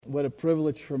what a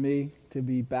privilege for me to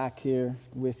be back here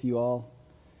with you all.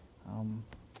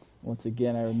 Once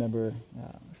again, I remember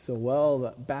so well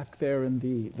that back there in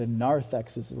the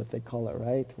narthex is what they call it,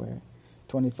 right? Where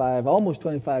almost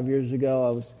 25 years ago, I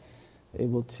was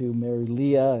able to marry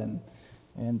Leah,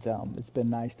 and it's been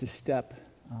nice to step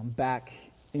back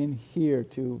in here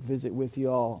to visit with you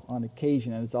all on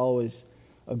occasion, and it's always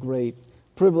a great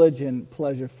privilege and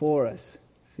pleasure for us.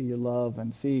 See your love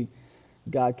and see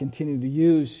God continue to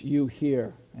use you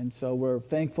here. And so we're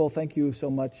thankful. Thank you so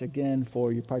much again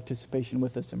for your participation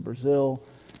with us in Brazil.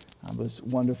 It was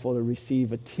wonderful to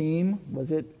receive a team.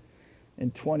 Was it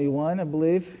in 21, I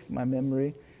believe, my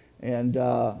memory? And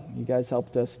you guys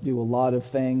helped us do a lot of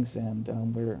things, and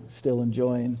we're still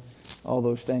enjoying all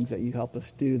those things that you helped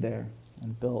us do there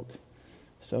and built.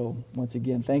 So once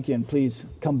again, thank you, and please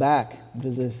come back and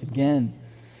visit us again.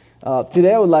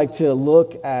 Today I would like to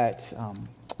look at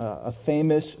a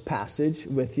famous passage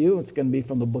with you. It's going to be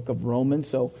from the book of Romans,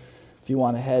 so if you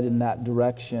want to head in that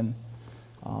direction,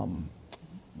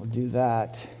 we'll do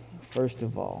that. First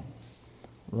of all,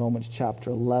 Romans chapter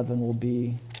 11 will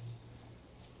be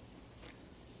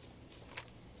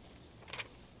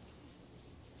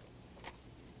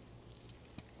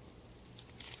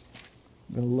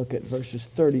I'm going to look at verses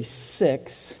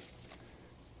 36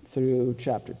 through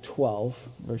chapter 12,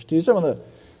 verse 2. Some of the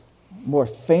more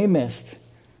famous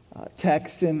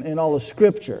texts in all of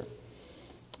Scripture.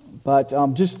 But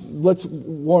just let's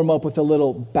warm up with a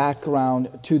little background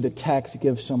to the text to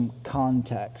give some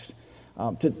context.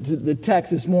 To the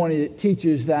text this morning, it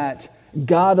teaches that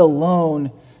God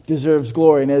alone deserves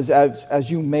glory. And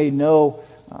as you may know,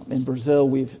 in Brazil,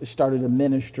 we've started a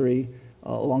ministry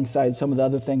alongside some of the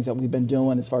other things that we've been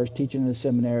doing as far as teaching in the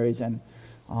seminaries and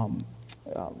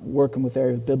working with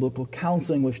area of biblical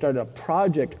counseling. We've started a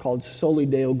project called Soli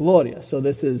Deo Gloria. So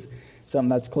this is something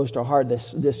that's close to our heart,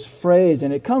 this phrase.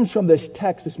 And it comes from this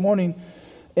text this morning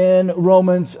in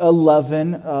Romans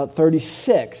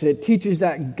 11:36. It teaches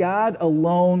that God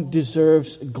alone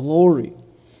deserves glory.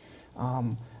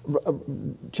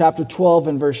 Chapter 12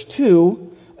 and verse 2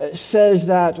 says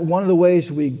that one of the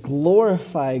ways we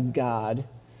glorify God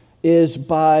is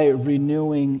by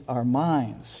renewing our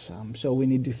minds. So we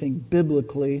need to think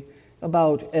biblically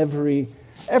about every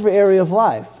area of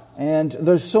life. And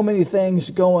there's so many things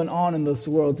going on in this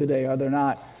world today, are there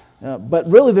not? But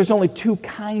really, there's only two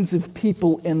kinds of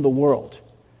people in the world.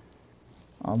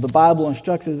 The Bible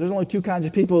instructs us there's only two kinds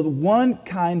of people. One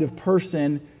kind of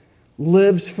person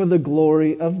lives for the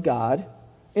glory of God,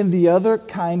 and the other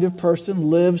kind of person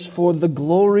lives for the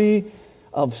glory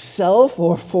of self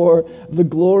or for the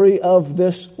glory of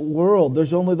this world.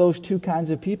 There's only those two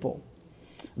kinds of people.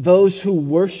 Those who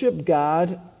worship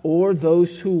God or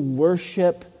those who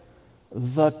worship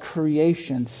the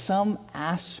creation, some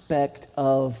aspect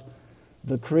of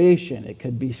the creation. It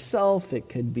could be self, it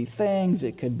could be things,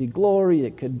 it could be glory,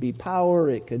 it could be power,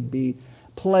 it could be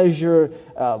pleasure,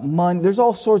 money. There's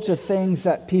all sorts of things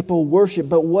that people worship,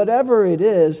 but whatever it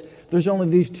is, there's only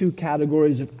these two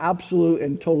categories of absolute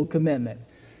and total commitment.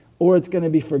 Or it's going to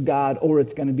be for God, or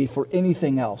it's going to be for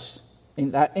anything else.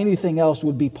 And that anything else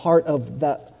would be part of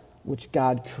that which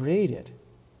God created.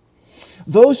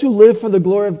 Those who live for the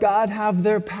glory of God have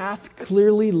their path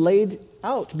clearly laid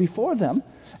out before them,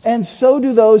 and so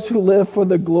do those who live for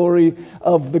the glory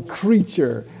of the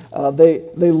creature. They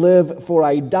live for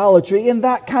idolatry, and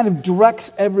that kind of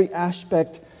directs every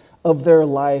aspect of their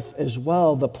life as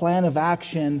well. The plan of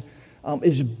action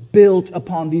is built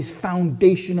upon these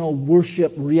foundational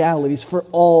worship realities for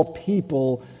all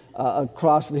people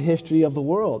across the history of the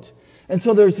world. And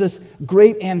so there's this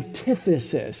great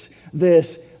antithesis,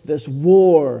 this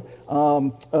war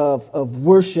of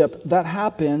worship that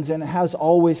happens and has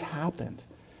always happened.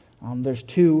 There's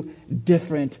two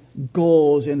different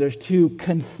goals, and there's two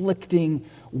conflicting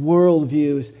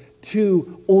worldviews,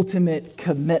 two ultimate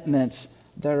commitments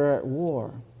that are at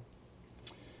war.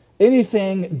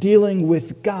 Anything dealing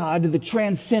with God, the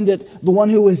transcendent, the one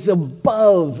who is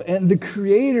above and the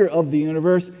creator of the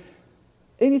universe,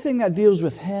 anything that deals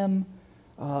with Him,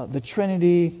 the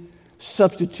Trinity,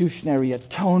 substitutionary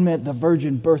atonement, the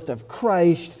virgin birth of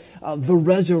Christ, the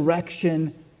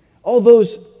resurrection, all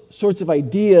those sorts of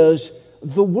ideas,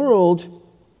 the world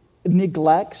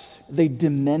neglects, they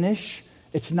diminish.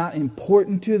 It's not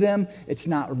important to them. It's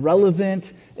not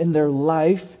relevant in their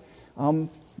life.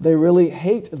 They really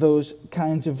hate those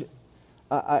kinds of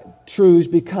truths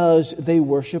because they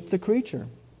worship the creature.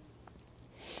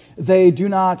 They do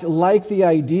not like the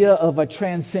idea of a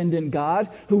transcendent God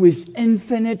who is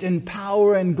infinite in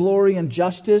power and glory and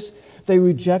justice. They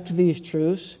reject these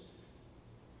truths.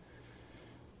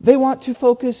 They want to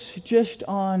focus just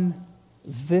on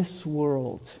this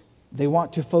world. They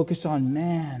want to focus on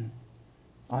man,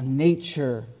 on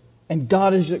nature, and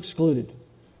God is excluded.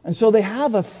 And so they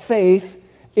have a faith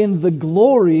in the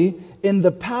glory, in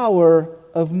the power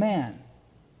of man.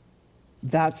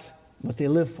 That's what they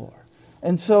live for.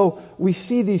 And so we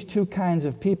see these two kinds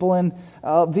of people, and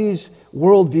these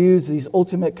worldviews, these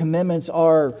ultimate commitments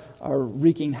are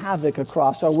wreaking havoc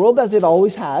across our world, as it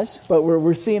always has. But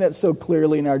we're seeing it so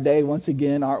clearly in our day, once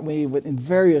again, aren't we? In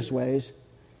various ways.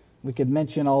 We could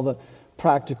mention all the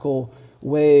practical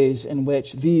ways in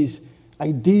which these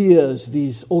ideas,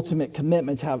 these ultimate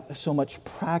commitments have so much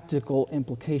practical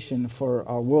implication for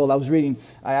our world.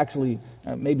 I actually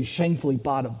maybe shamefully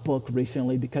bought a book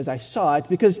recently because I saw it,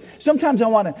 because sometimes I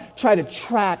want to try to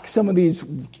track some of these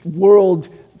world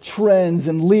trends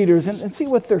and leaders and see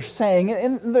what they're saying.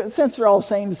 And since they're all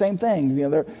saying the same thing,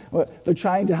 they're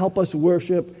trying to help us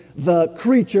worship the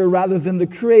creature rather than the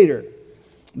creator.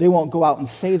 They won't go out and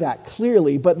say that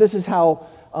clearly, but this is how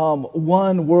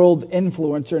one world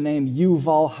influencer named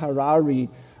Yuval Harari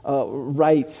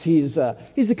writes. He's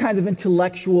the kind of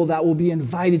intellectual that will be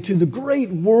invited to the great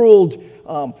world,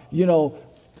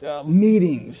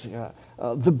 meetings,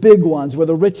 the big ones where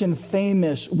the rich and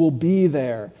famous will be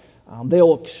there.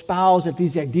 They'll espouse at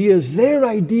these ideas, their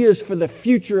ideas for the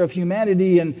future of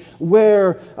humanity and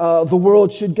where the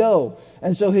world should go.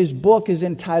 And so his book is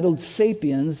entitled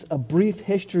Sapiens, A Brief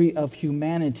History of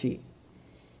Humanity.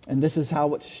 And this is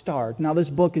how it starts. Now, this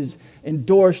book is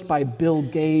endorsed by Bill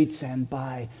Gates and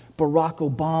by Barack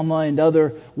Obama and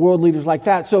other world leaders like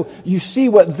that. So you see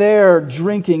what they're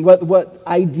drinking, what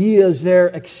ideas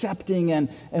they're accepting, and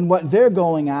what they're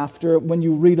going after when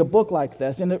you read a book like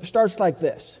this. And it starts like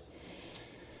this.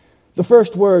 The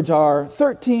first words are,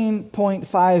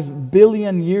 13.5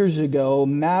 billion years ago,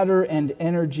 matter and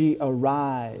energy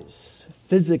arise.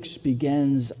 Physics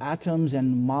begins, atoms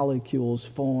and molecules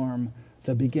form.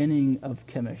 The beginning of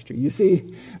chemistry. You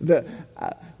see the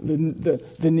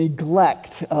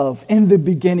neglect of, in the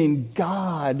beginning,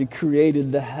 God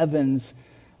created the heavens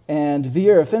and the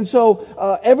earth. And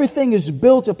so everything is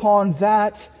built upon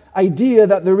that idea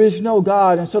that there is no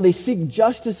God. And so they seek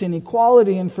justice and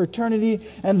equality and fraternity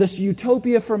and this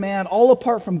utopia for man, all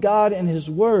apart from God and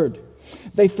His Word.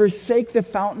 They forsake the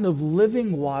fountain of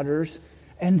living waters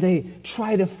and they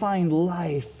try to find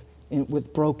life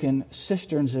with broken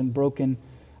cisterns and broken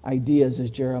ideas, as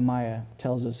Jeremiah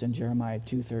tells us in Jeremiah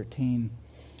 2:13.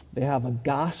 They have a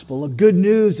gospel, a good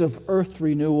news of earth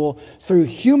renewal through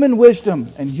human wisdom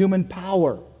and human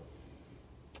power.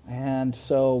 And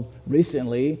so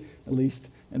recently, at least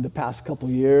in the past couple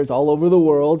years, all over the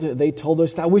world, they told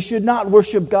us that we should not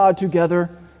worship God together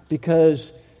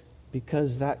because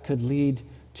that could lead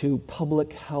to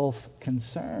public health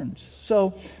concerns.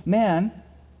 So man,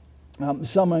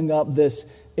 summing up this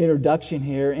introduction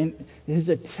here, in his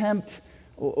attempt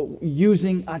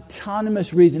using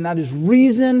autonomous reason, that is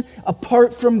reason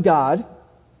apart from God,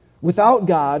 without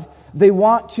God, they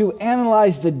want to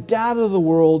analyze the data of the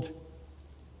world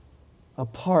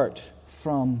apart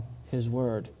from His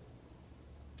Word.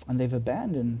 And they've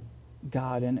abandoned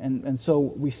God. And so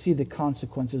we see the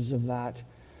consequences of that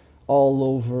all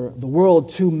over the world.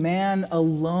 To man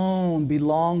alone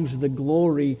belongs the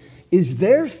glory, is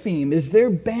their theme, is their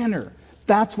banner.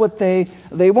 That's what they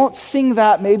won't sing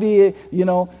that maybe, in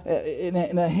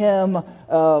a hymn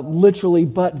literally,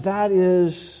 but that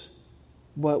is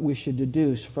what we should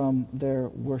deduce from their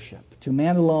worship. To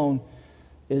man alone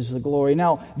is the glory.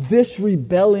 Now, this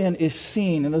rebellion is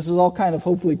seen, and this is all kind of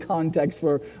hopefully context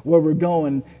for where we're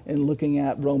going in looking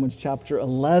at Romans chapter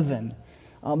 11.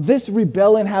 This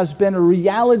rebellion has been a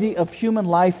reality of human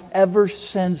life ever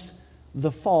since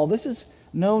the fall. This is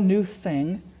no new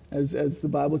thing, as the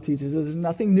Bible teaches. There's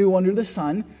nothing new under the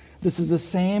sun. This is the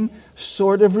same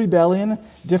sort of rebellion,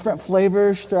 different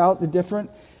flavors throughout the different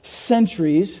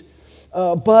centuries,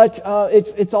 but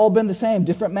it's all been the same,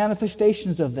 different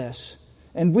manifestations of this.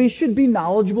 And we should be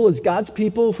knowledgeable as God's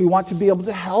people if we want to be able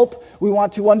to help. We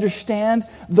want to understand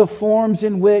the forms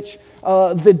in which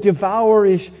the devourer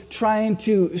is trying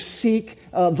to seek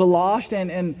the lost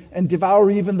and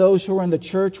devour even those who are in the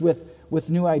church with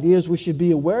new ideas. We should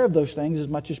be aware of those things as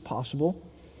much as possible.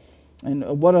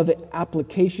 And what are the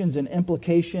applications and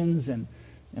implications in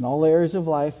all areas of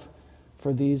life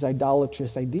for these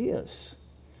idolatrous ideas?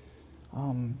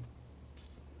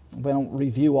 We don't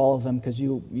review all of them because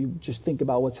you just think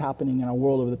about what's happening in our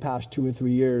world over the past 2 or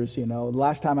 3 years. The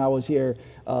last time I was here,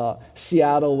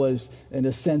 Seattle was in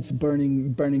a sense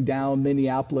burning down,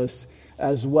 Minneapolis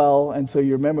as well. And so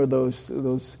you remember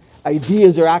those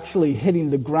ideas are actually hitting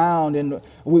the ground. And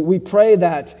we pray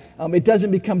that it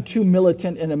doesn't become too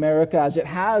militant in America as it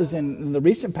has in the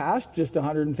recent past, just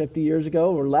 150 years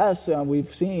ago or less.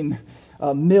 We've seen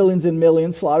millions and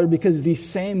millions slaughtered because of these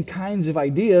same kinds of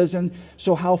ideas. And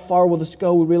so how far will this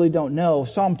go? We really don't know.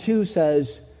 Psalm 2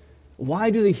 says,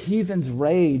 why do the heathens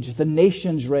rage, the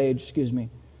nations rage,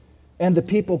 and the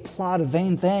people plot a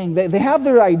vain thing? They have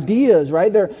their ideas,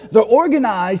 right? They're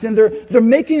organized and they're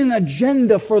making an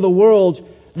agenda for the world.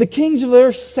 The kings of the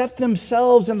earth set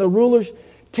themselves and the rulers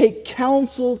take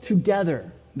counsel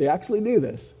together. They actually do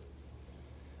this.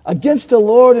 Against the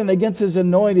Lord and against His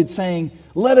anointed, saying,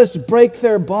 let us break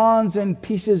their bonds in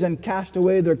pieces and cast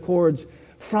away their cords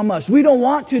from us. We don't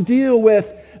want to deal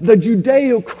with the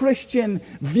Judeo-Christian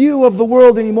view of the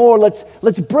world anymore.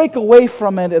 Let's break away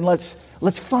from it and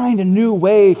let's find a new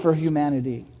way for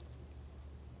humanity.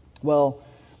 Well,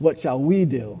 what shall we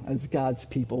do as God's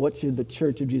people? What should the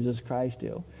Church of Jesus Christ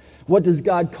do? What does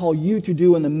God call you to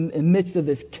do in the midst of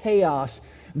this chaos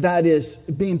that is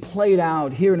being played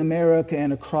out here in America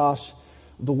and across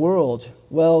the world?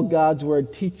 Well, God's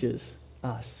Word teaches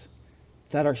us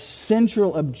that our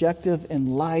central objective in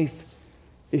life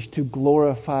is to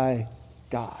glorify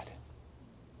God.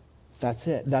 That's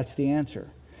it. That's the answer.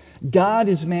 God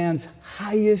is man's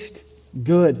highest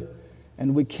good.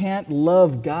 And we can't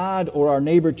love God or our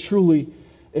neighbor truly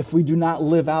if we do not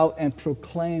live out and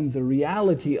proclaim the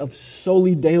reality of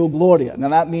soli Deo Gloria. Now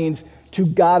that means to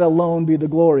God alone be the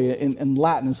glory in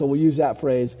Latin. So we'll use that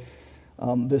phrase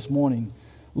this morning.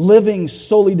 Living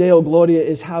soli Deo Gloria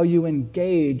is how you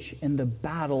engage in the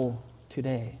battle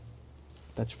today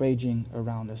that's raging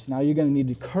around us. Now you're going to need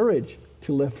the courage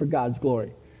to live for God's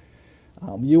glory.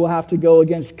 You will have to go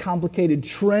against complicated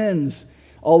trends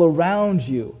all around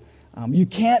you. You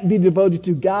can't be devoted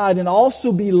to God and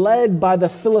also be led by the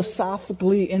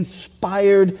philosophically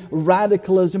inspired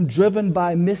radicalism driven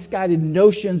by misguided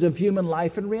notions of human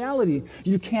life and reality.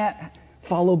 You can't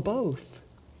follow both.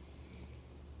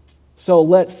 So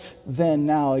let's then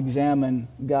now examine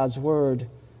God's Word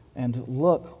and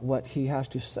look what He has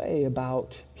to say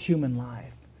about human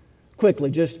life.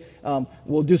 Quickly,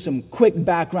 we'll do some quick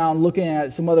background looking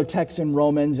at some other texts in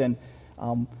Romans and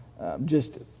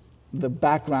just the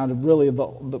background of really the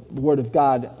Word of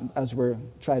God as we're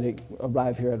trying to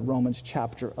arrive here at Romans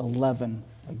chapter 11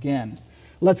 again.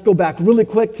 Let's go back really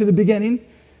quick to the beginning.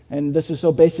 And this is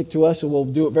so basic to us, so we'll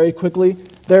do it very quickly.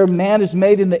 There, man is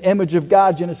made in the image of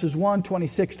God, Genesis 1,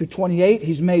 26 to 28.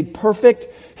 He's made perfect.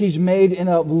 He's made in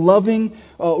a loving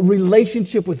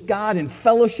relationship with God and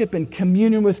fellowship and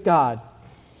communion with God.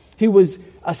 He was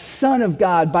a son of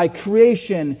God by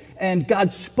creation, and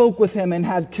God spoke with him and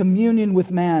had communion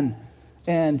with man.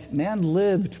 And man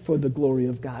lived for the glory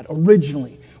of God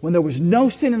originally. When there was no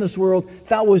sin in this world,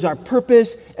 that was our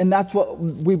purpose, and that's what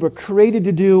we were created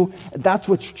to do. That's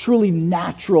what's truly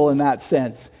natural in that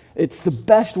sense. It's the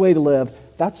best way to live.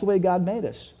 That's the way God made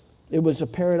us. It was a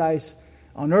paradise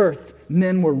on earth.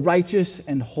 Men were righteous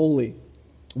and holy.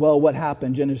 Well, what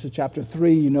happened? Genesis chapter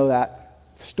 3, you know that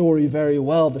story very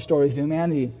well, the story of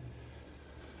humanity.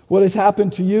 What has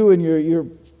happened to you and your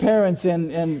parents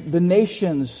and the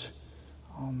nations?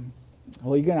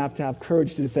 Well, you're going to have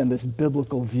courage to defend this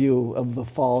biblical view of the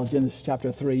fall. Genesis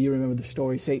chapter 3, you remember the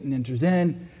story. Satan enters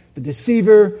in, the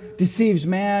deceiver deceives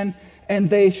man,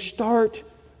 and they start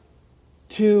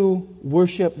to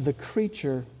worship the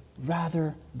creature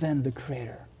rather than the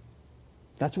Creator.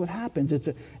 That's what happens.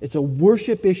 It's a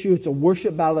worship issue. It's a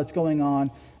worship battle that's going on.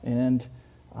 And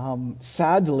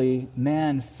sadly,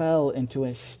 man fell into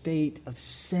a state of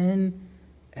sin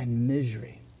and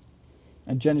misery.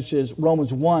 And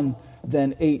Romans 1,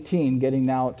 then 18, getting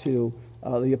now to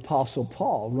the Apostle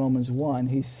Paul. Romans 1,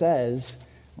 he says,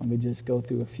 let me just go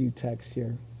through a few texts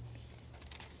here.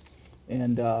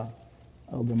 And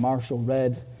Elder Marshall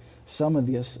read some of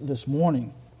this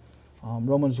morning.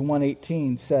 Romans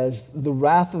 1:18 says, the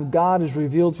wrath of God is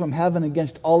revealed from heaven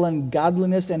against all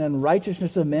ungodliness and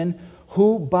unrighteousness of men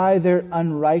who by their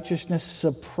unrighteousness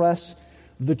suppress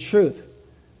the truth.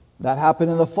 That happened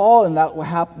in the fall, and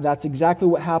that's exactly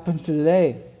what happens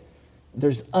today.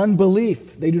 There's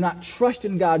unbelief. They do not trust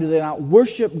in God. They do not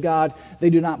worship God. They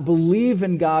do not believe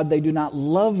in God. They do not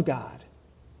love God.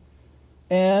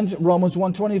 And Romans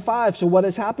 1:25, so what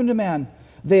has happened to man?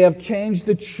 They have changed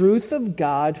the truth of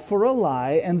God for a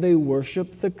lie, and they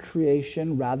worship the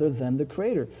creation rather than the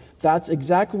Creator. That's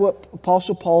exactly what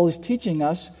Apostle Paul is teaching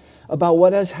us about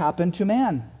what has happened to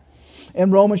man.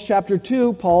 In Romans chapter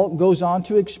 2, Paul goes on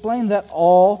to explain that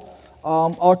all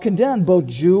are condemned, both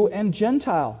Jew and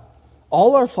Gentile.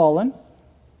 All are fallen.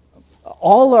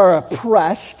 All are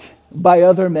oppressed by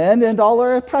other men and all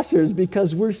our oppressors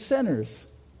because we're sinners.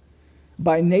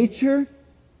 By nature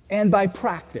and by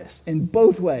practice. In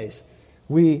both ways,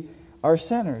 we are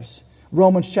sinners.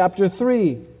 Romans chapter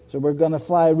 3. So we're going to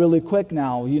fly really quick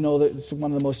now. You know that it's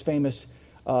one of the most famous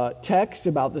texts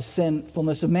about the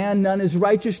sinfulness of man. None is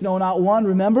righteous, no, not one.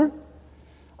 Remember?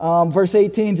 Verse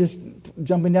 18, just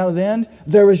jumping down to the end.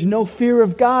 There is no fear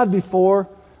of God before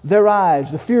their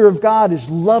eyes. The fear of God is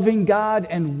loving God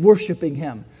and worshiping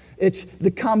Him. It's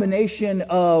the combination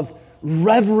of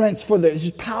reverence for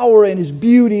His power and His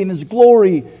beauty and His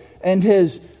glory and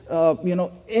His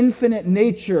infinite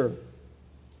nature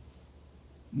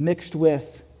mixed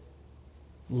with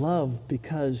love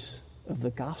because of the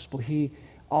gospel.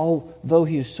 Although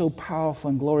He is so powerful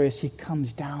and glorious, He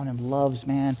comes down and loves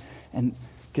man and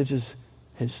gives us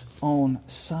His own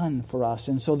Son for us.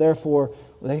 And so therefore,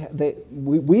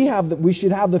 we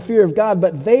should have the fear of God,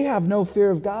 but they have no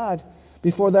fear of God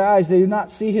before their eyes. They do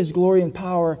not see His glory and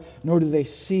power, nor do they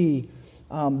see,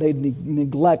 they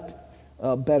neglect,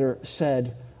 better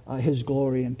said, His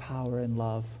glory and power and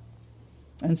love.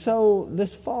 And so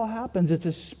this fall happens. It's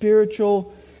a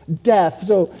spiritual death.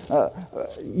 So,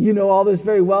 you know all this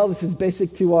very well. This is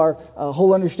basic to our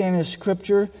whole understanding of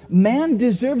Scripture. Man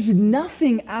deserves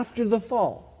nothing after the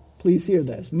fall. Please hear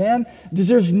this. Man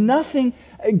deserves nothing.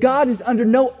 God is under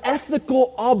no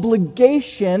ethical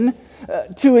obligation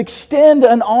to extend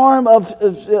an arm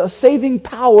of saving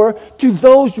power to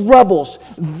those rebels.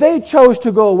 They chose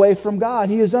to go away from God.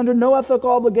 He is under no ethical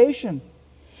obligation.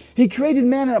 He created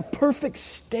man in a perfect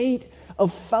state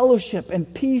of fellowship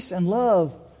and peace and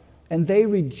love. And they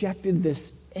rejected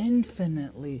this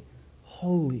infinitely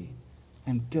holy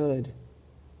and good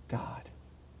God.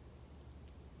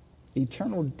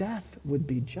 Eternal death would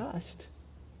be just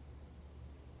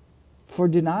for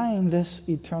denying this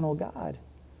eternal God.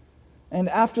 And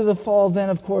after the fall, then,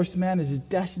 of course, man is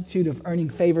destitute of earning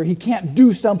favor. He can't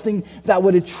do something that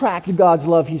would attract God's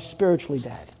love. He's spiritually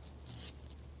dead.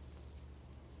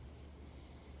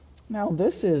 Now,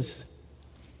 this is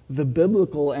the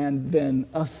biblical and then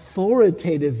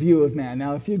authoritative view of man.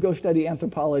 Now, if you go study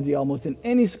anthropology almost in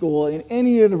any school, in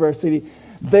any university,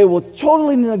 they will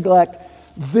totally neglect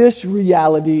this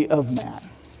reality of man.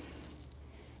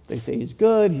 They say he's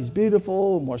good, he's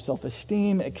beautiful, more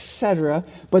self-esteem, etc.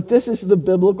 But this is the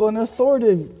biblical and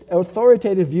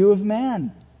authoritative view of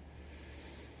man.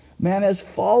 Man has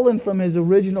fallen from his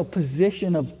original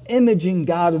position of imaging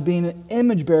God, of being an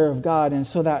image bearer of God. And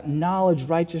so that knowledge,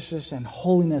 righteousness, and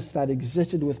holiness that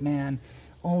existed with man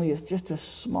only is just a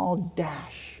small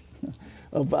dash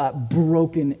of that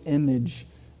broken image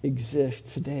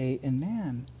exists today in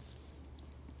man.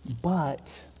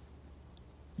 But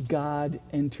God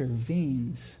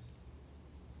intervenes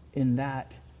in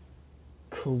that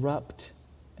corrupt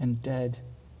and dead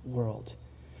world.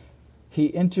 He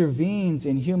intervenes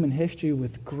in human history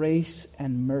with grace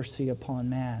and mercy upon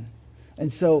man.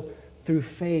 And so, through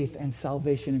faith and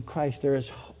salvation in Christ, there is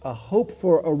a hope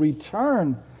for a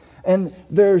return. And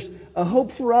there's a hope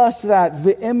for us that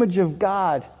the image of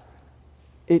God,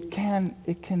 it can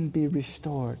be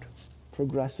restored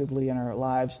progressively in our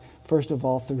lives. First of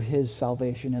all, through His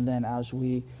salvation, and then as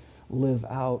we live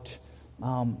out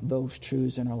those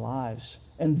truths in our lives.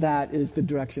 And that is the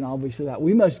direction, obviously, that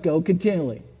we must go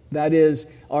continually. That is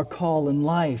our call in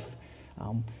life.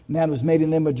 Man was made in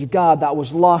the image of God. That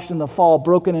was lost in the fall,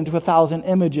 broken into 1,000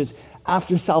 images.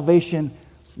 After salvation,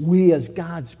 we as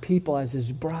God's people, as His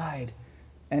bride,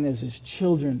 and as His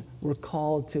children, were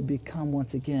called to become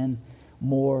once again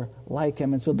more like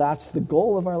Him. And so that's the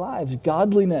goal of our lives,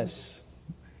 godliness.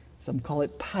 Some call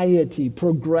it piety,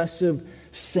 progressive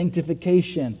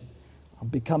sanctification,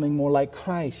 becoming more like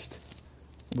Christ.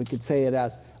 We could say it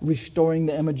as restoring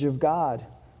the image of God.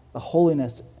 The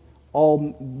holiness, all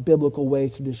biblical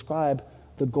ways to describe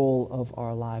the goal of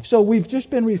our lives. So we've just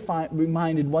been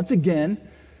reminded once again,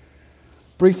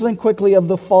 briefly and quickly, of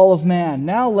the fall of man.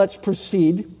 Now let's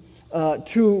proceed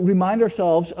to remind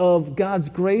ourselves of God's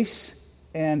grace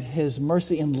and His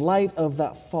mercy in light of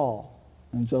that fall.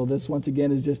 And so this, once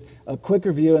again, is just a quick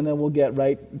review, and then we'll get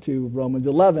right to Romans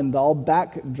 11, the all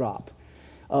backdrop.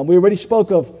 We already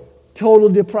spoke of total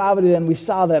depravity, and we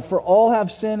saw that. For all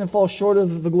have sinned and fall short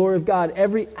of the glory of God.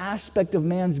 Every aspect of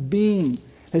man's being,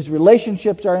 his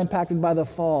relationships are impacted by the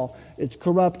fall. It's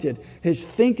corrupted. His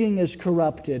thinking is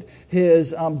corrupted.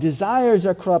 His desires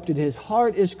are corrupted. His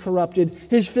heart is corrupted.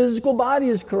 His physical body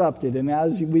is corrupted. And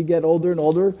as we get older and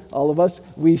older, all of us,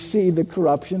 we see the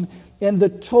corruption and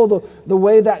the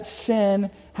way that sin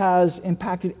has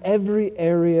impacted every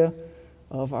area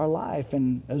of our life,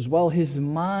 and as well His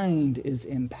mind is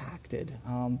impacted.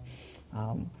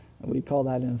 We call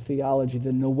that in theology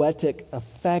the noetic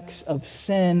effects of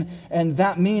sin, and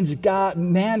that means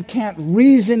man can't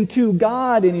reason to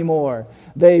God anymore.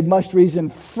 They must reason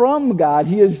from God.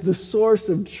 He is the source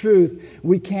of truth.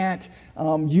 We can't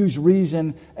use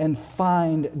reason and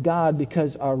find God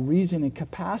because our reasoning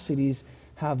capacities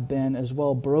have been as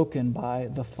well broken by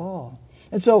the fall.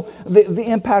 And so the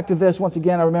impact of this, once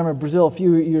again, I remember Brazil a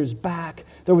few years back,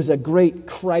 there was a great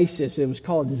crisis. It was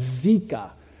called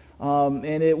Zika.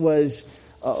 And it was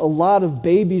a lot of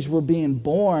babies were being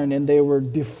born and they were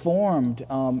deformed.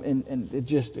 And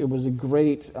it was a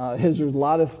great, there's a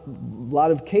lot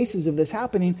of cases of this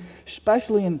happening,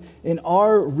 especially in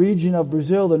our region of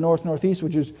Brazil, the northeast,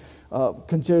 which is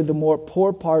considered the more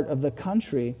poor part of the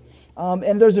country.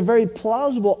 And there's a very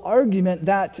plausible argument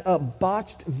that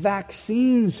botched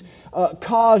vaccines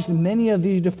caused many of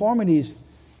these deformities.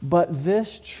 But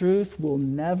this truth will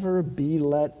never be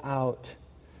let out.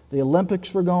 The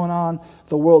Olympics were going on.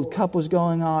 The World Cup was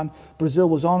going on. Brazil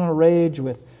was on a rage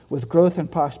with growth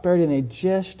and prosperity. And they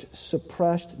just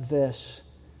suppressed this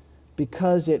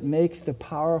because it makes the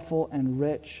powerful and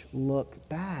rich look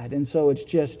bad. And so it's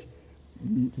just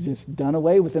done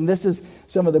away with. And this is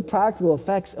some of the practical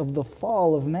effects of the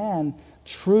fall of man.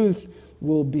 Truth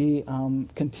will be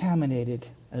contaminated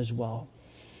as well.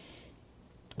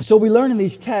 So we learn in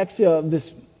these texts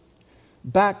this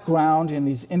background in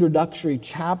these introductory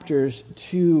chapters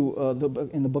to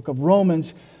in the book of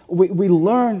Romans. We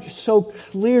learn so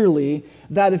clearly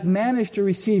that if man is to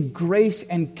receive grace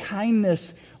and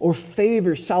kindness or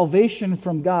favor, salvation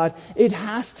from God, it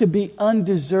has to be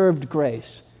undeserved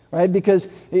grace. Right? Because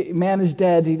man is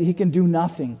dead. He can do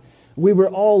nothing. We were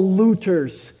all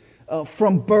looters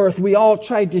from birth. We all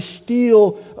tried to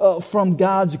steal from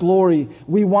God's glory.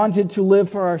 We wanted to live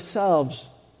for ourselves.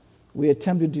 We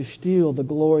attempted to steal the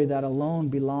glory that alone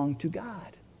belonged to God.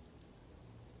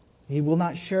 He will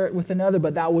not share it with another,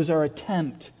 but that was our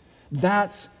attempt.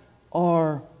 That's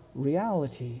our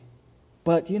reality.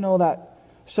 But you know that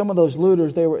some of those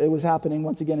looters, it was happening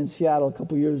once again in Seattle a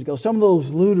couple years ago. Some of those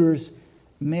looters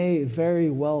may very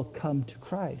well come to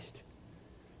Christ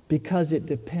because it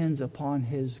depends upon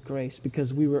His grace,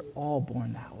 because we were all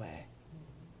born that way.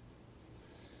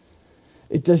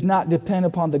 It does not depend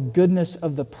upon the goodness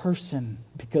of the person,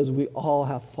 because we all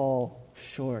have fallen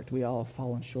short. We all have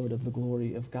fallen short of the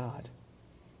glory of God.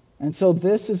 And so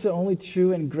this is the only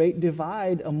true and great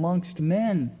divide amongst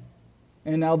men.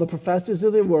 And now the professors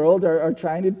of the world are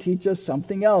trying to teach us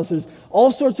something else. There's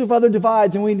all sorts of other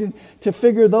divides, and we need to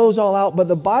figure those all out. But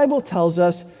the Bible tells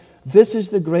us this is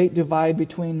the great divide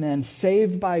between men,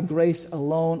 saved by grace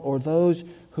alone, or those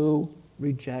who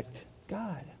reject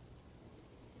God.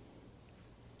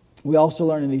 We also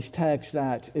learn in these texts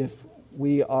that if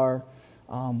we are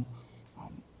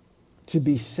to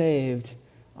be saved,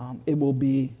 it will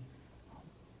be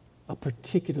a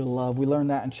particular love. We learn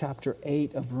that in chapter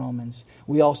 8 of Romans.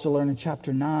 We also learn in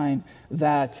chapter 9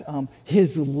 that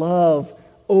His love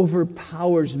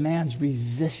overpowers man's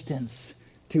resistance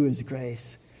to His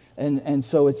grace. And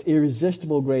so it's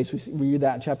irresistible grace. We read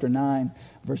that in chapter 9,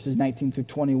 verses 19 through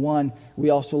 21. We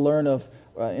also learn of,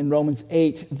 in Romans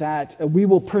 8, that we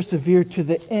will persevere to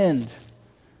the end.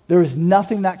 There is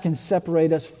nothing that can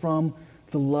separate us from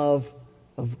the love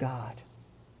of God.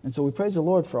 And so we praise the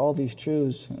Lord for all these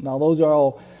truths. Now those are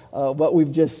all, what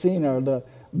we've just seen are the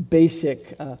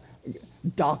basic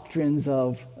doctrines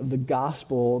of the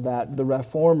gospel that the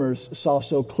Reformers saw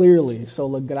so clearly.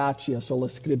 Sola gratia, sola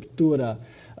scriptura,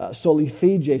 soli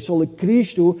fide, soli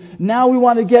Christu. Now we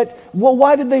want to get, well,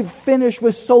 why did they finish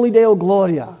with soli Deo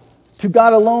gloria? To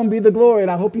God alone be the glory. And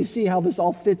I hope you see how this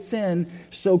all fits in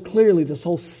so clearly, this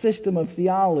whole system of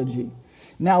theology.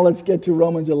 Now let's get to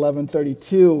Romans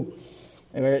 11:32.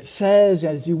 Where it says,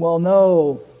 as you well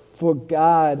know, for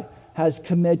God has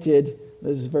committed,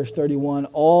 this is verse 31,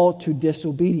 all to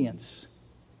disobedience,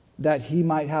 that He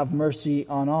might have mercy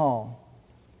on all.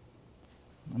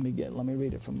 Let me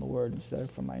read it from the Word instead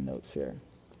of from my notes here.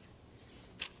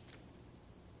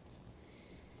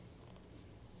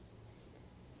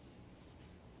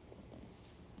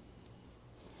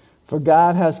 For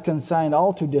God has consigned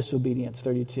all to disobedience,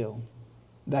 32,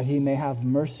 that He may have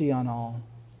mercy on all.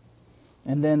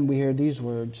 And then we hear these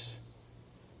words.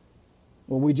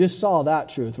 Well, we just saw that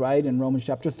truth, right? In Romans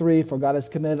chapter 3, for God has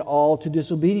committed all to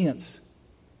disobedience.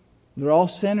 They're all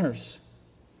sinners.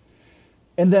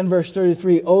 And then verse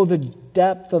 33, oh, the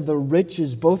depth of the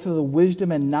riches, both of the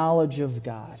wisdom and knowledge of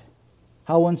God.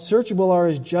 How unsearchable are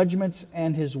His judgments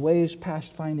and His ways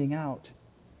past finding out.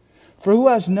 For who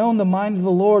has known the mind of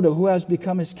the Lord, or who has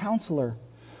become His counselor?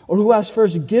 Or who has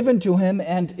first given to Him,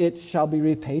 and it shall be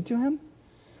repaid to Him?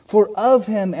 For of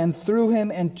him and through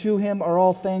him and to him are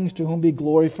all things, to whom be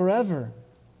glory forever.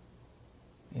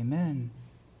 Amen.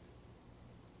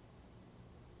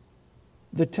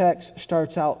 The text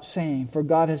starts out saying, for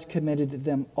God has committed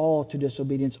them all to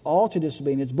disobedience,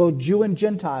 both Jew and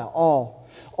Gentile, all.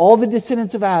 All the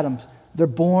descendants of Adam, they're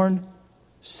born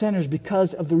sinners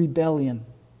because of the rebellion.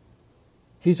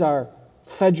 He's our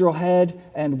federal head,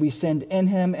 and we sinned in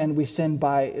him, and we sin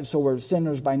so we're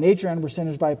sinners by nature, and we're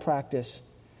sinners by practice.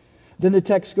 Then the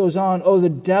text goes on, oh, the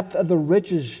depth of the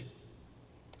riches.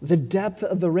 The depth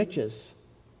of the riches.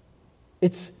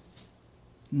 It's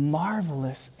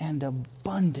marvelous and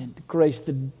abundant grace.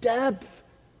 The depth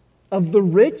of the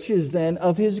riches, then,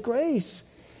 of His grace.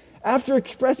 After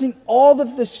expressing all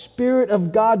that the Spirit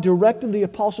of God directed the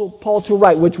Apostle Paul to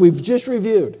write, which we've just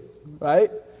reviewed, right?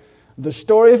 The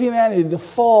story of humanity, the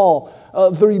fall,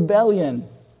 the rebellion.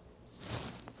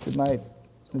 Did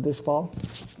this fall?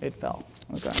 It fell.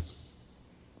 Okay.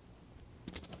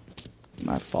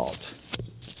 My fault.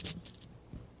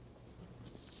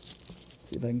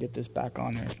 See if I can get this back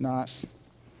on here. If not,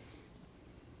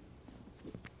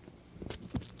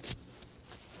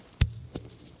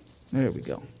 there we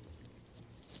go.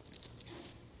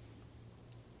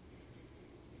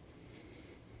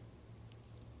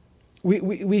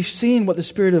 We've seen what the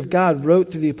Spirit of God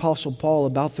wrote through the Apostle Paul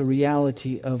about the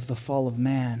reality of the fall of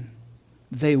man.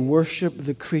 They worship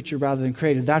the creature rather than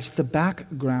creator. That's the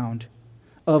background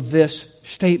of this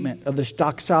statement, of this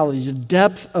doxology, the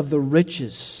depth of the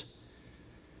riches.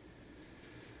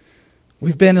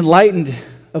 We've been enlightened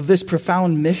of this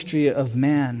profound mystery of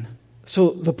man. So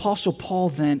the Apostle Paul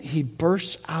then, he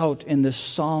bursts out in this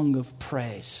song of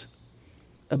praise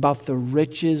about the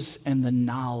riches and the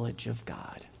knowledge of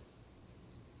God.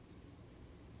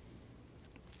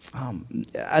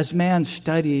 As man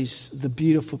studies the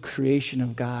beautiful creation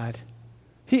of God,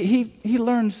 he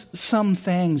learns some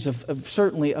things of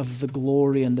certainly of the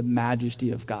glory and the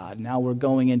majesty of God. Now we're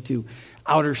going into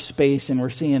outer space and we're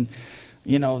seeing,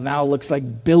 now it looks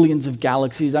like billions of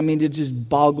galaxies. I mean, it just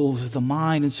boggles the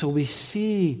mind. And so we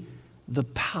see the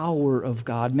power of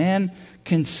God. Man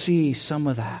can see some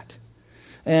of that.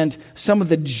 And some of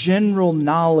the general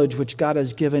knowledge which God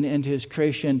has given into His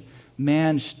creation,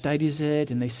 man studies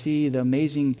it, and they see the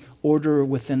amazing order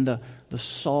within the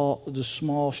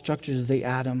small structures of the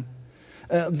atom.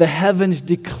 The heavens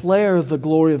declare the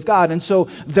glory of God. And so,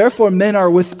 therefore, men are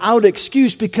without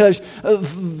excuse because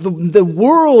the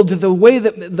world, the way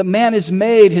that the man is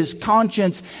made, his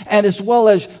conscience, and as well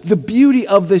as the beauty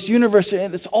of this universe,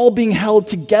 and it's all being held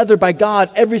together by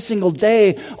God every single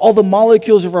day. All the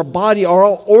molecules of our body are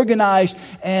all organized,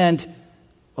 and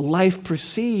life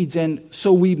proceeds. And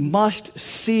so we must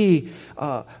see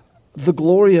the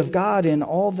glory of God in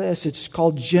all this. It's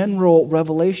called general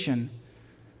revelation.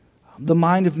 The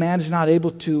mind of man is not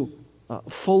able to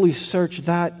fully search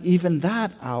even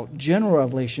that out, general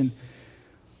revelation,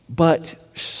 but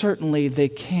certainly they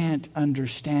can't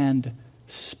understand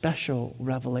special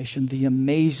revelation, the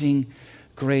amazing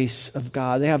grace of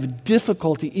God. They have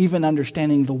difficulty even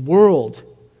understanding the world,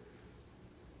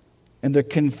 and they're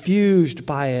confused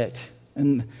by it.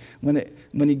 And when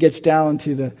it gets down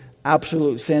to the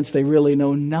absolute sense, they really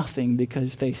know nothing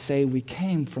because they say we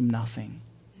came from nothing.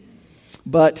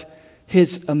 But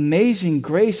His amazing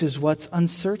grace is what's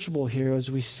unsearchable here,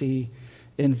 as we see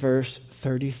in verse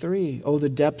 33. Oh, the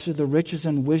depths of the riches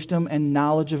and wisdom and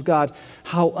knowledge of God.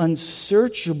 How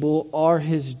unsearchable are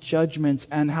His judgments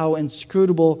and how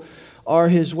inscrutable are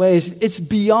His ways. It's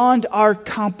beyond our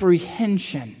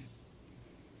comprehension.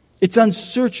 It's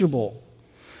unsearchable.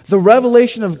 The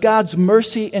revelation of God's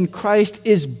mercy in Christ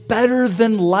is better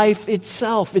than life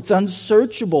itself. It's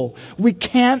unsearchable. We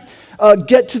can't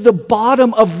get to the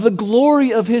bottom of the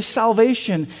glory of His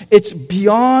salvation. It's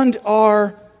beyond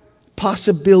our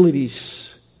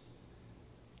possibilities.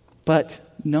 But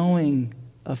knowing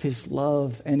of His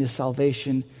love and His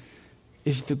salvation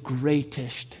is the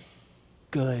greatest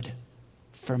good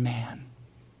for man.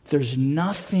 There's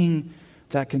nothing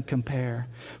that can compare.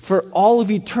 For all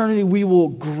of eternity, we will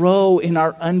grow in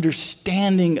our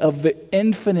understanding of the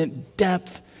infinite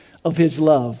depth of His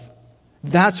love.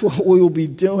 That's what we will be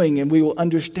doing, and we will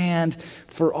understand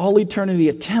for all eternity,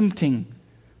 attempting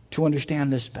to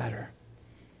understand this better.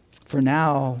 For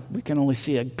now, we can only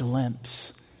see a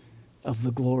glimpse of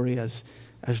the glory as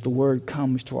the Word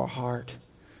comes to our heart.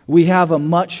 We have a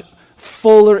much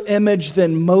fuller image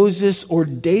than Moses or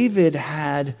David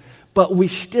had, but we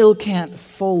still can't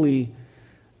fully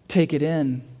take it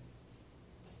in.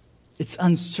 It's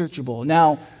unsearchable.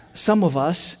 Now, some of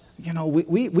us,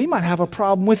 we might have a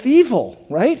problem with evil,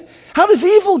 right? How does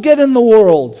evil get in the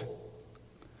world?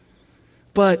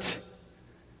 But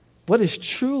what is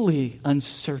truly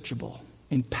unsearchable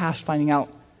and past finding out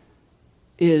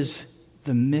is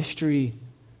the mystery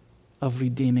of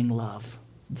redeeming love.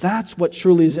 That's what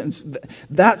truly is,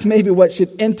 that's maybe what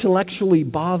should intellectually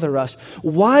bother us.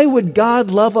 Why would God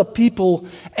love a people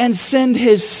and send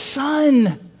his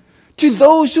Son to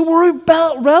those who were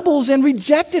rebels and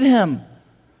rejected him?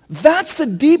 That's the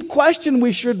deep question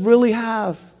we should really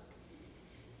have.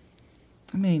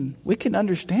 I mean, we can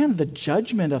understand the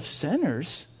judgment of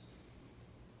sinners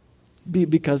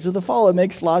because of the fall. It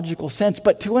makes logical sense.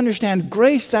 But to understand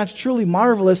grace, that's truly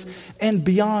marvelous and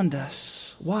beyond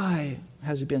us. Why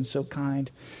has he been so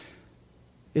kind?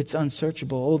 It's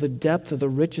unsearchable. Oh, the depth of the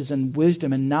riches and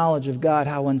wisdom and knowledge of God.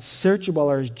 How unsearchable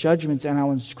are his judgments and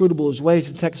how inscrutable his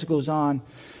ways. The text goes on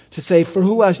to say, for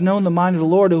who has known the mind of the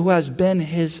Lord, or who has been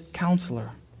his counselor?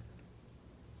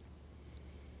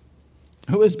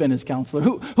 Who has been his counselor?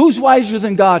 Who's wiser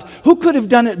than God? Who could have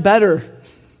done it better?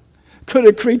 Could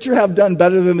a creature have done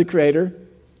better than the Creator?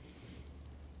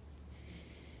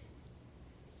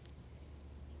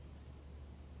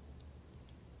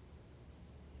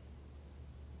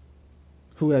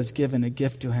 Who has given a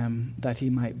gift to him that he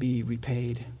might be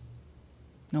repaid?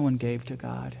 No one gave to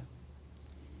God.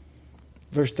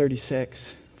 Verse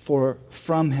 36, for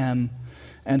from him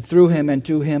and through him and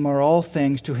to him are all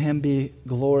things, to him be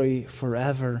glory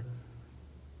forever.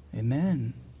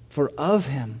 Amen. For of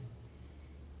him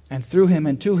and through him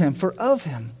and to him, for of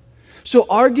him. So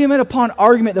argument upon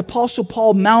argument, the Apostle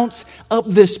Paul mounts up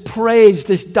this praise,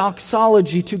 this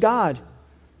doxology to God.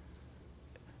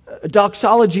 A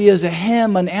doxology is a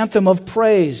hymn, an anthem of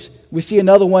praise. We see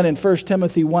another one in 1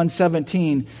 Timothy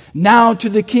 1:17. Now to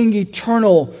the King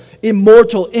eternal,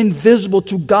 immortal, invisible,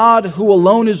 to God who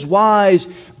alone is wise,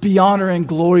 be honor and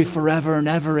glory forever and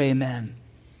ever. Amen.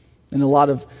 In a lot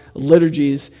of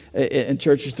liturgies in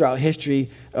churches throughout history,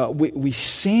 we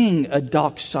sing a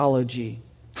doxology.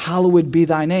 Hallowed be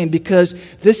thy name, because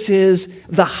this is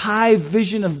the high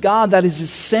vision of God that is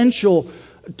essential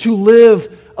to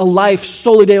live a life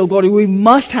soli Deo gloria. We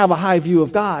must have a high view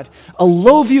of God. A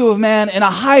low view of man and a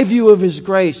high view of his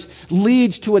grace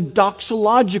leads to a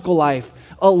doxological life,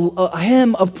 a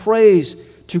hymn of praise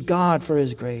to God for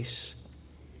his grace.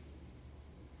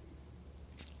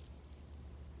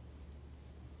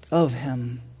 Of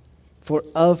him, for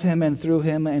of him and through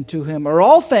him and to him are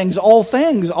all things,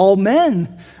 all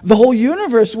men. The whole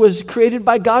universe was created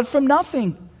by God from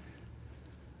nothing.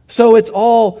 So it's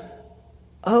all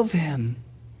of him.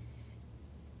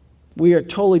 We are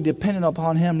totally dependent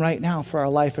upon him right now for our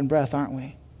life and breath, aren't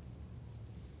we?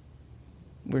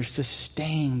 We're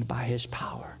sustained by his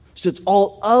power. So it's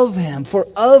all of him, for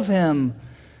of him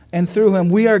and through him.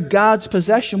 We are God's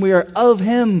possession. We are of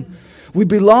him. We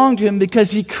belong to him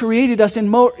because he created us,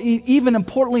 and even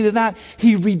importantly than that,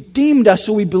 he redeemed us.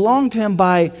 So we belong to him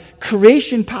by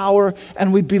creation power,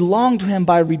 and we belong to him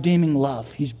by redeeming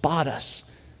love. He's bought us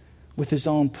with his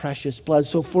own precious blood.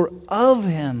 So for of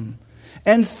him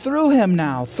and through him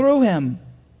now, through him,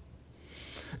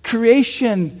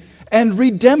 creation and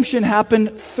redemption happen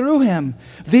through him.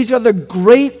 These are the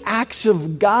great acts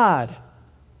of God.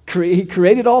 He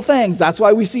created all things. That's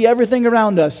why we see everything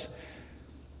around us.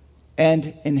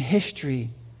 And in history,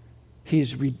 he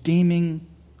is redeeming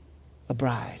a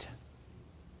bride,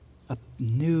 a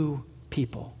new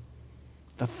people.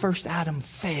 The first Adam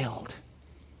failed.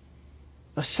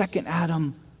 A second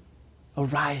Adam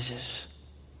arises,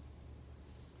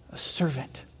 a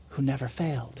servant who never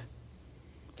failed.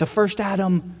 The first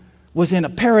Adam was in a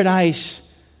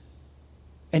paradise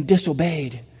and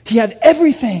disobeyed. He had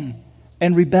everything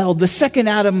and rebelled. The second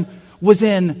Adam was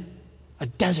in a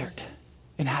desert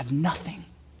and had nothing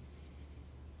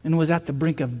and was at the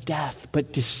brink of death,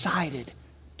 but decided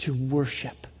to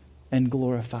worship and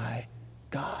glorify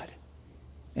God.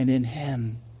 And in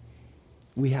him,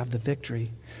 we have the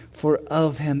victory. For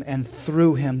of him and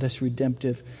through him, this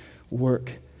redemptive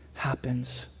work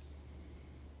happens.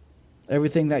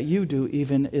 Everything that you do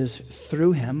even is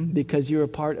through him because you're a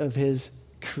part of his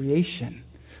creation.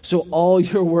 So all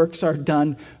your works are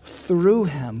done through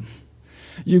him.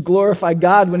 You glorify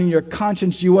God when in your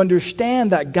conscience you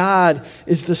understand that God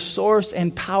is the source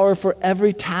and power for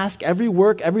every task, every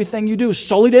work, everything you do.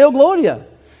 Soli Deo Gloria.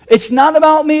 It's not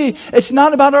about me. It's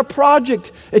not about our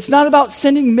project. It's not about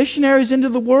sending missionaries into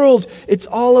the world. It's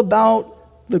all about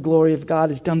the glory of God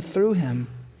is done through him.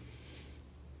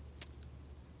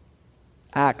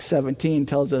 Acts 17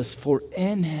 tells us, for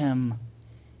in him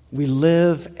we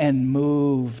live and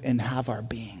move and have our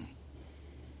being.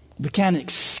 We can't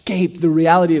escape the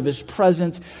reality of his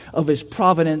presence, of his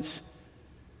providence,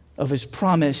 of his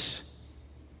promise.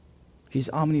 He's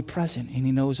omnipresent, and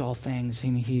He knows all things,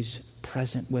 and He's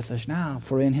present with us now.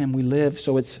 For in Him we live,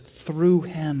 so it's through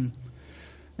Him.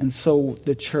 And so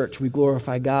the church, we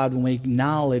glorify God when we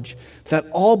acknowledge that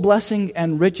all blessing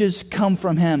and riches come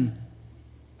from Him.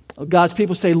 God's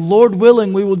people say, Lord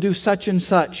willing, we will do such and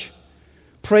such.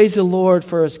 Praise the Lord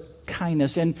for His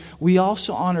kindness. And we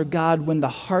also honor God when the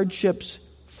hardships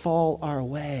fall our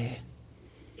way.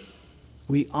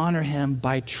 We honor Him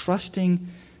by trusting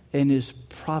in His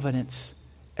providence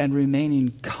and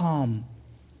remaining calm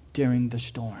during the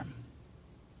storm.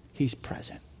 He's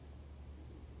present.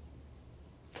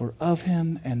 For of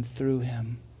Him and through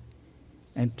Him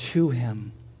and to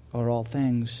Him are all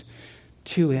things.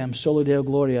 To Him, Soli Deo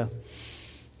Gloria,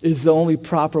 is the only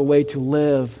proper way to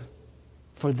live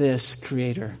for this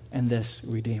Creator and this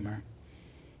Redeemer.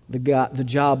 The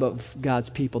job of God's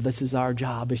people, this is our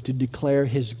job, is to declare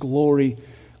His glory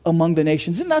among the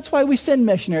nations. And that's why we send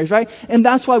missionaries, right? And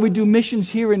that's why we do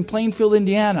missions here in Plainfield,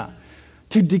 Indiana,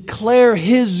 to declare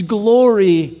His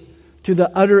glory to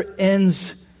the utter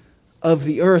ends of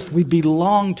the earth. We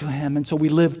belong to Him, and so we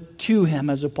live to Him,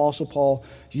 as Apostle Paul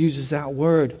uses that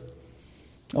word.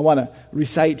 I want to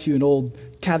recite to you an old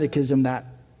catechism that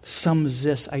sums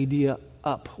this idea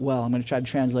up well. I'm going to try to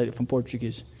translate it from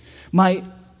Portuguese. My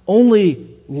only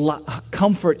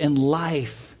comfort in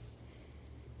life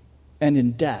and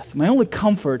in death, my only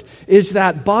comfort is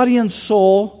that body and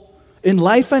soul, in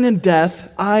life and in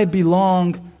death, I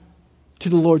belong to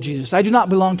the Lord Jesus. I do not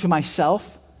belong to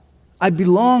myself. I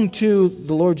belong to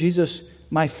the Lord Jesus,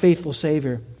 my faithful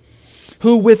Savior,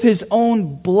 who with His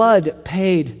own blood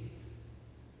paid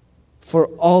for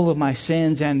all of my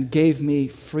sins and gave me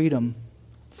freedom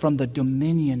from the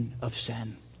dominion of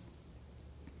sin.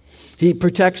 He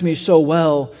protects me so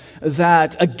well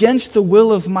that against the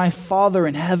will of my Father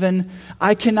in heaven,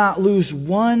 I cannot lose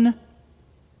one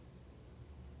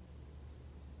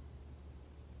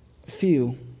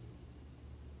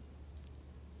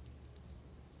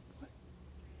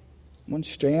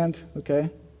strand, okay,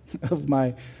 of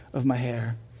my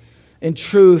hair. In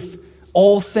truth,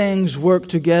 all things work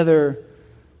together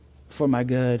for my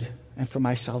good and for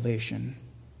my salvation.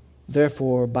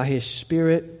 Therefore, by His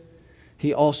Spirit,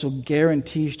 He also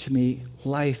guarantees to me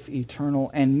life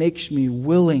eternal and makes me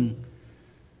willing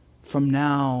from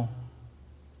now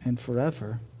and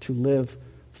forever to live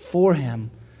for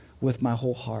Him with my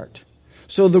whole heart.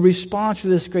 So the response to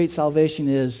this great salvation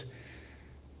is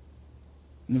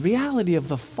the reality of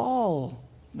the fall,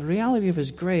 the reality of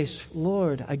His grace.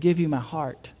 Lord, I give you my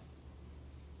heart.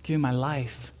 Give you my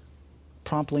life,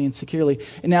 promptly and securely.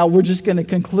 And now we're just going to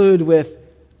conclude with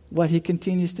what he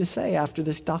continues to say after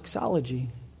this doxology.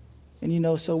 And you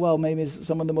know so well, maybe it's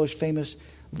some of the most famous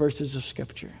verses of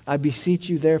Scripture. I beseech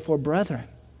you, therefore, brethren.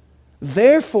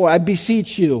 Therefore, I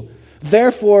beseech you.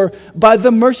 Therefore, by the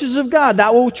mercies of God,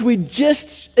 that which we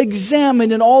just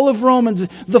examined in all of Romans,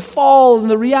 the fall and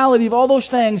the reality of all those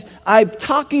things, I'm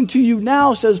talking to you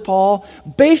now, says Paul,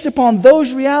 based upon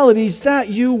those realities, that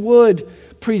you would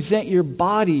present your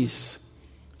bodies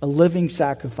a living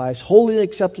sacrifice, wholly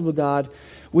acceptable to God,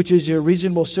 which is your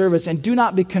reasonable service. And do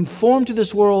not be conformed to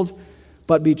this world,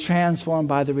 but be transformed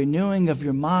by the renewing of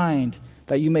your mind,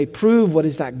 that you may prove what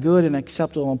is that good and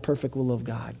acceptable and perfect will of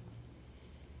God.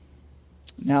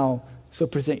 Now, so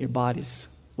present your bodies.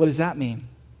 What does that mean?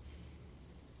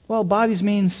 Well, bodies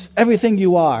means everything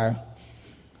you are.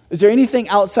 Is there anything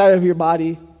outside of your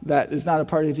body that is not a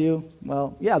part of you?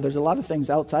 Well, yeah, there's a lot of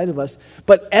things outside of us.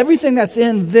 But everything that's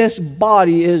in this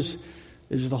body is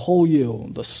the whole you.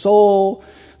 The soul,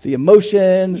 the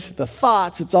emotions, the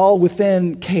thoughts, it's all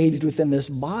caged within this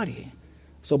body.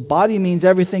 So body means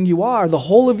everything you are, the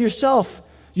whole of yourself.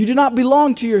 You do not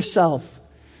belong to yourself.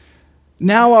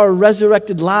 Now our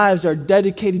resurrected lives are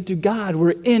dedicated to God.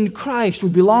 We're in Christ. We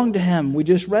belong to Him. We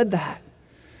just read that.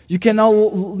 You can no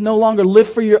longer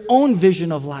live for your own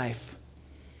vision of life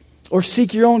or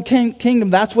seek your own kingdom.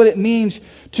 That's what it means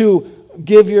to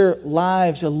give your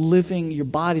bodies a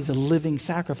living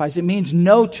sacrifice. It means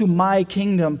no to my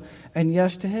kingdom and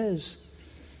yes to His.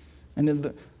 And then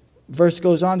the verse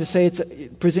goes on to say,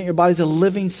 present your bodies a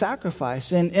living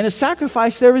sacrifice. And in a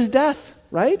sacrifice there is death,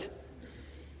 right?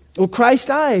 Well, Christ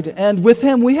died, and with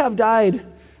Him we have died.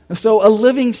 And so a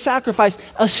living sacrifice,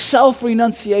 a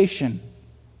self-renunciation.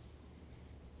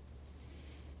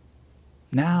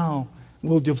 Now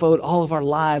we'll devote all of our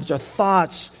lives, our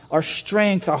thoughts, our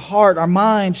strength, our heart, our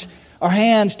minds, our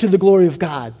hands to the glory of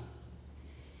God.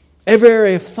 Every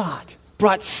area of thought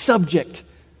brought subject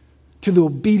to the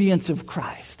obedience of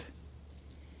Christ.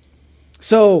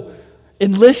 So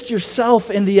enlist yourself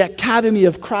in the academy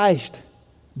of Christ.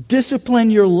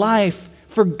 Discipline your life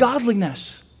for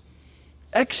godliness.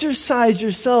 Exercise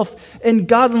yourself in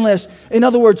godliness. In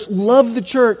other words, love the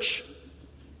church.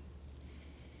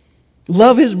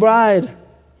 Love his bride.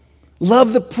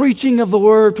 Love the preaching of the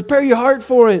word. Prepare your heart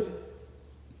for it.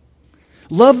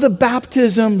 Love the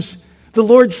baptisms, the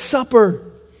Lord's Supper,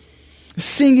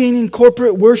 singing in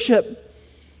corporate worship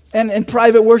and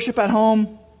private worship at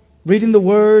home, reading the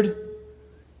word,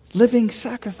 living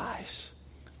sacrifice.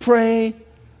 Pray,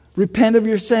 repent of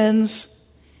your sins,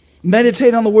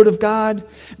 meditate on the word of God,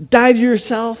 die to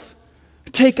yourself,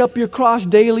 take up your cross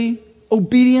daily,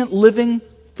 obedient living.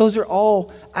 Those are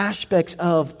all aspects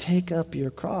of take up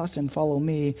your cross and follow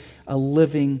me, a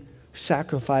living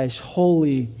sacrifice,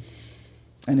 holy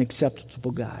and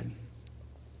acceptable God.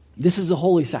 This is a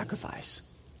holy sacrifice.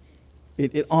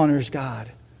 It honors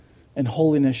God, and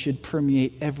holiness should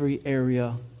permeate every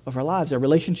area of our lives, our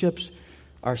relationships,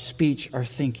 our speech, our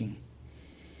thinking.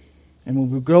 And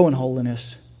when we grow in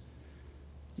holiness,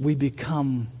 we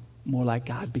become more like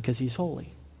God because he's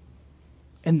holy.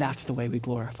 And that's the way we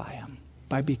glorify him,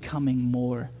 by becoming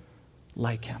more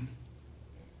like him.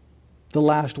 The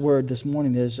last word this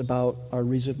morning is about our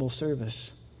reasonable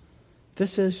service.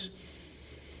 This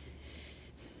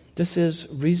is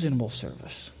reasonable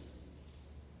service.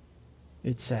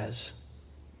 It says,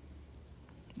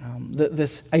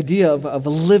 this idea of a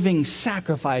living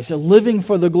sacrifice, a living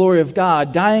for the glory of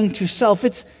God, dying to self,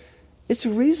 it's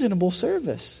reasonable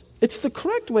service. It's the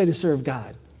correct way to serve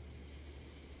God.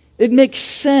 It makes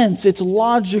sense. It's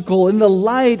logical in the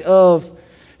light of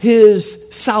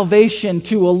his salvation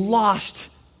to a lost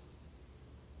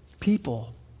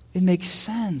people. It makes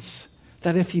sense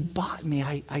that if he bought me,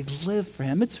 I live for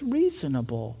him. It's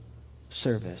reasonable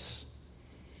service.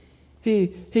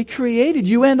 He created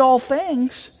you and all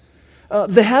things.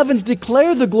 The heavens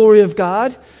declare the glory of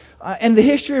God, and the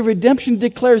history of redemption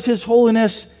declares his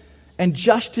holiness and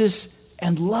justice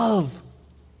and love.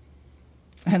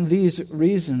 And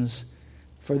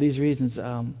for these reasons,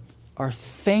 our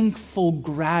thankful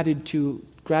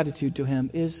gratitude to him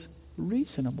is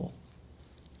reasonable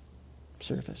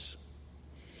service.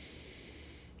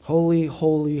 Holy,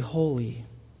 holy, holy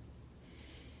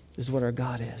is what our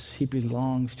God is.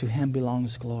 To him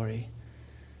belongs glory.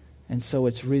 And so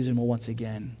it's reasonable once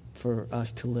again for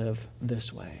us to live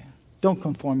this way. Don't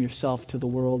conform yourself to the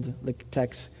world. The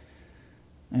text,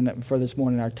 and for this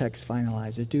morning our text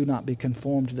finalizes, do not be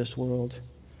conformed to this world.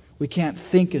 We can't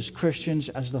think as Christians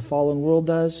as the fallen world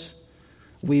does.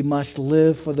 We must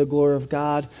live for the glory of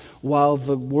God while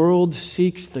the world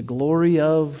seeks the glory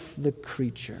of the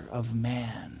creature, of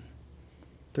man.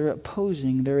 They're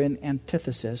opposing, they're in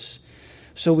antithesis.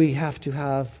 So we have to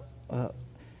have a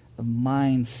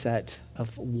mindset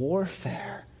of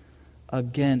warfare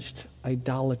against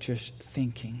idolatrous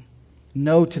thinking.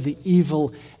 No to the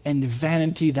evil and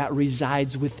vanity that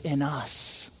resides within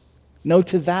us. No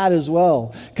to that as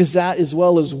well, because that as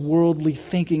well is worldly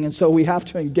thinking. And so we have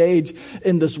to engage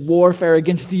in this warfare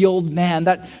against the old man.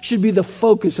 That should be the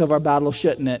focus of our battle,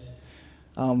 shouldn't it?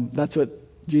 That's what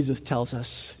Jesus tells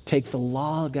us. Take the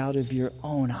log out of your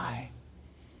own eye.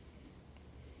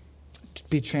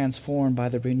 Be transformed by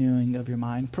the renewing of your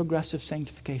mind. Progressive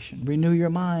sanctification. Renew your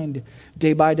mind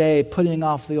day by day, putting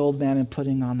off the old man and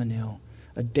putting on the new.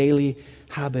 A daily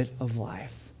habit of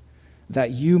life,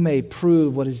 that you may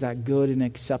prove what is that good and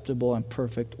acceptable and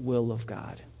perfect will of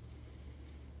God.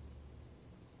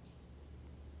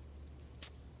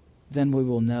 Then we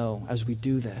will know as we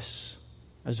do this,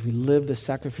 as we live the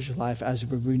sacrificial life, as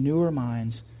we renew our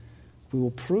minds, we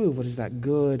will prove what is that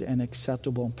good and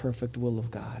acceptable and perfect will of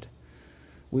God.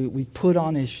 We put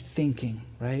on his thinking,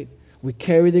 right? We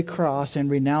carry the cross and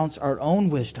renounce our own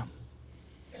wisdom.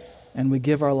 And we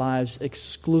give our lives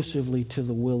exclusively to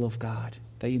the will of God,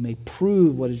 that you may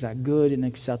prove what is that good and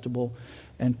acceptable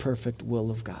and perfect will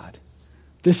of God.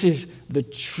 This is the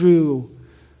true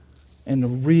and the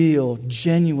real,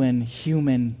 genuine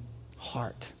human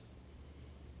heart.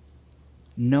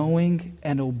 Knowing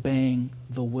and obeying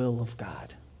the will of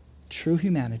God. True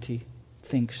humanity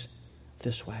thinks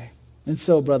this way. And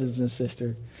so, brothers and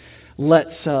sisters,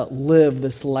 let's live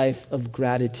this life of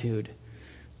gratitude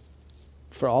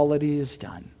for all that he has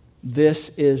done. This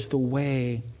is the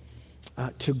way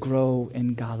to grow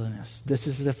in godliness. This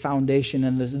is the foundation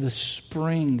and the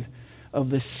spring of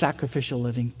this sacrificial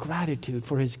living, gratitude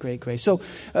for his great grace. So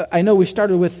I know we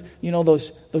started with,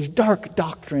 those dark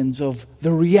doctrines of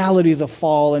the reality of the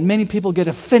fall, and many people get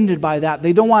offended by that.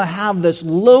 They don't want to have this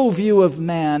low view of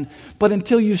man, but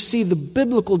until you see the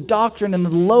biblical doctrine and the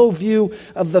low view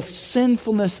of the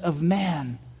sinfulness of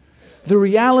man, the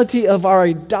reality of our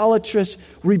idolatrous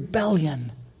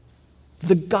rebellion,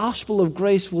 the gospel of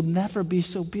grace will never be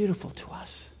so beautiful to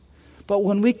us. But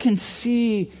when we can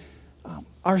see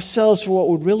ourselves for what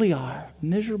we really are,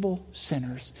 miserable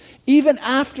sinners, even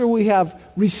after we have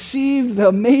received the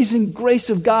amazing grace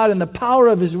of God and the power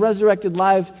of His resurrected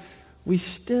life, we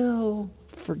still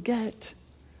forget.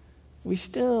 We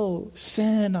still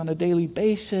sin on a daily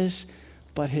basis,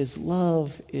 but His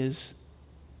love is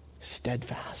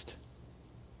steadfast.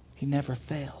 He never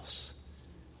fails.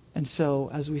 And so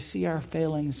as we see our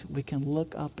failings, we can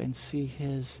look up and see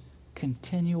His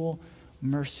continual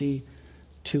mercy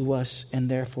to us and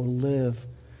therefore live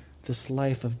this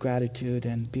life of gratitude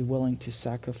and be willing to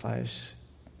sacrifice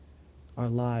our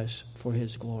lives for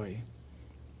His glory.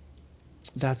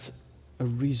 That's a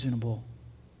reasonable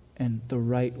and the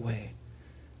right way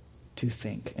to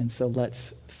think. And so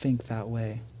let's think that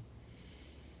way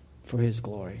for His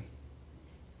glory.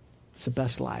 It's the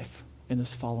best life in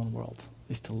this fallen world,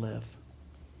 is to live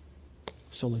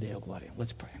Soli Deo Gloria.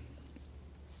 Let's pray.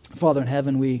 Father in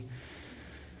heaven, we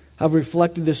have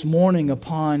reflected this morning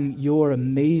upon your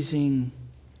amazing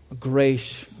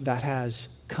grace that has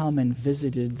come and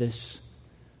visited this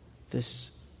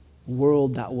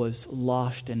world that was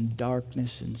lost in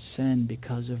darkness and sin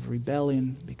because of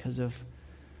rebellion, because of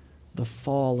the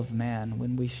fall of man,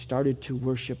 when we started to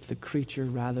worship the creature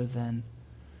rather than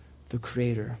the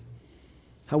Creator.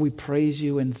 How we praise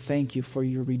you and thank you for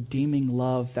your redeeming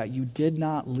love, that you did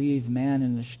not leave man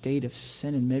in a state of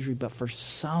sin and misery, but for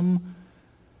some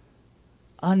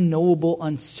unknowable,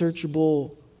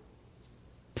 unsearchable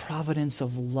providence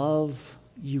of love,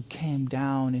 you came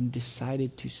down and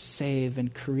decided to save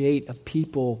and create a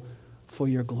people for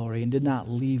your glory and did not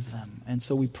leave them. And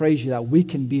so we praise you that we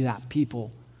can be that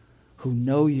people who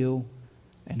know you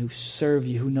and who serve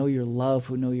you, who know your love,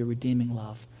 who know your redeeming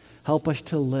love. Help us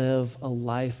to live a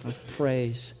life of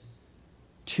praise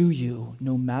to you,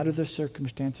 no matter the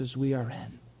circumstances we are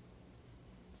in,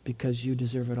 because you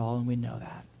deserve it all and we know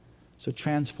that. So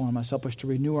transform us. Help us to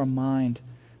renew our mind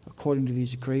according to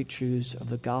these great truths of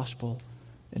the gospel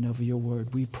and of your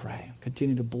word. We pray.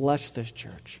 Continue to bless this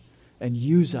church and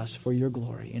use us for your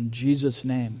glory. In Jesus'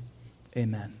 name,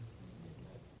 amen.